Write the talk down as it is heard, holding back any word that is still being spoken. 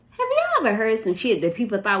ever heard some shit that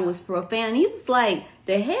people thought was profound? You was like,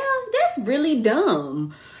 the hell? That's really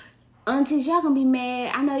dumb. Aunties, y'all gonna be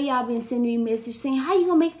mad. I know y'all been sending me messages saying, how you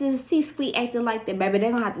gonna make this C-suite acting like that, baby?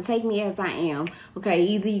 They're gonna have to take me as I am. Okay,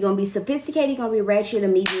 either you're gonna be sophisticated, you're gonna be ratchet, or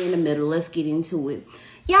meet me in the middle. Let's get into it.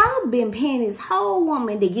 Y'all been paying this whole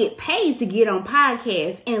woman to get paid to get on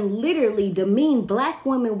podcasts and literally demean black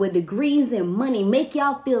women with degrees and money, make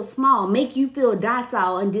y'all feel small, make you feel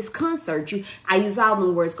docile and disconcert you. I use all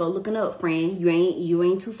them words. Go looking up, friend. You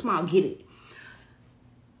ain't too small. Get it.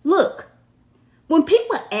 Look, when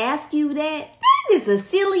people ask you that is the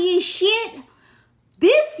silliest shit.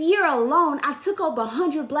 This year alone, I took over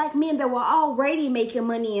 100 black men that were already making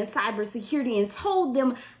money in cybersecurity and told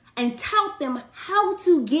them and taught them how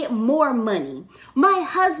to get more money. My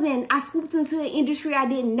husband, I swooped into the industry I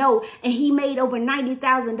didn't know, and he made over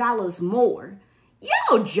 $90,000 more.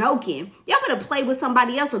 Y'all joking. Y'all better play with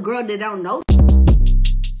somebody else, a girl that don't know.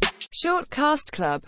 Short Cast Club.